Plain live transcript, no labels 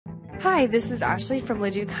Hi, this is Ashley from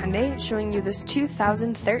Leduc Hyundai showing you this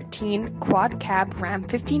 2013 Quad Cab Ram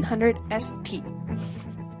 1500 ST.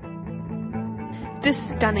 This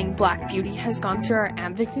stunning black beauty has gone through our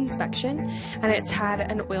AMVIC inspection, and it's had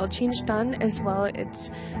an oil change done, as well it's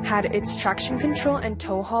had its traction control and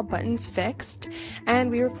tow haul buttons fixed, and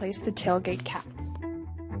we replaced the tailgate cap.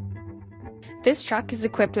 This truck is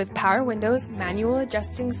equipped with power windows, manual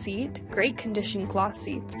adjusting seat, great condition cloth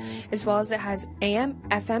seats, as well as it has AM,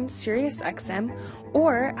 FM, Sirius XM,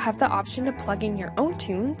 or have the option to plug in your own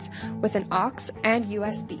tunes with an aux and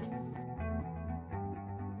USB.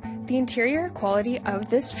 The interior quality of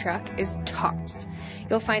this truck is tops.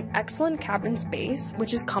 You'll find excellent cabin space,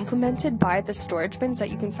 which is complemented by the storage bins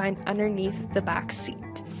that you can find underneath the back seat.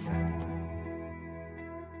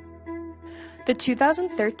 The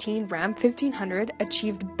 2013 Ram 1500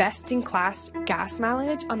 achieved best-in-class gas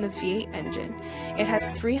mileage on the V8 engine. It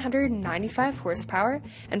has 395 horsepower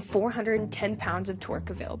and 410 pounds of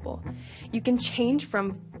torque available. You can change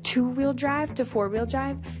from two-wheel drive to four-wheel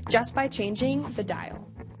drive just by changing the dial.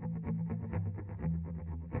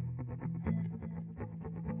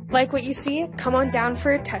 Like what you see? Come on down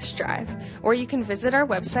for a test drive, or you can visit our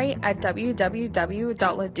website at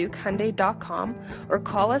www.leduchyundai.com or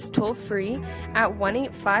call us toll-free at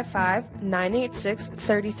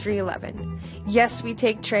 1-855-986-3311. Yes, we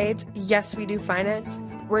take trades. Yes, we do finance.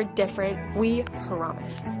 We're different. We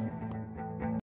promise.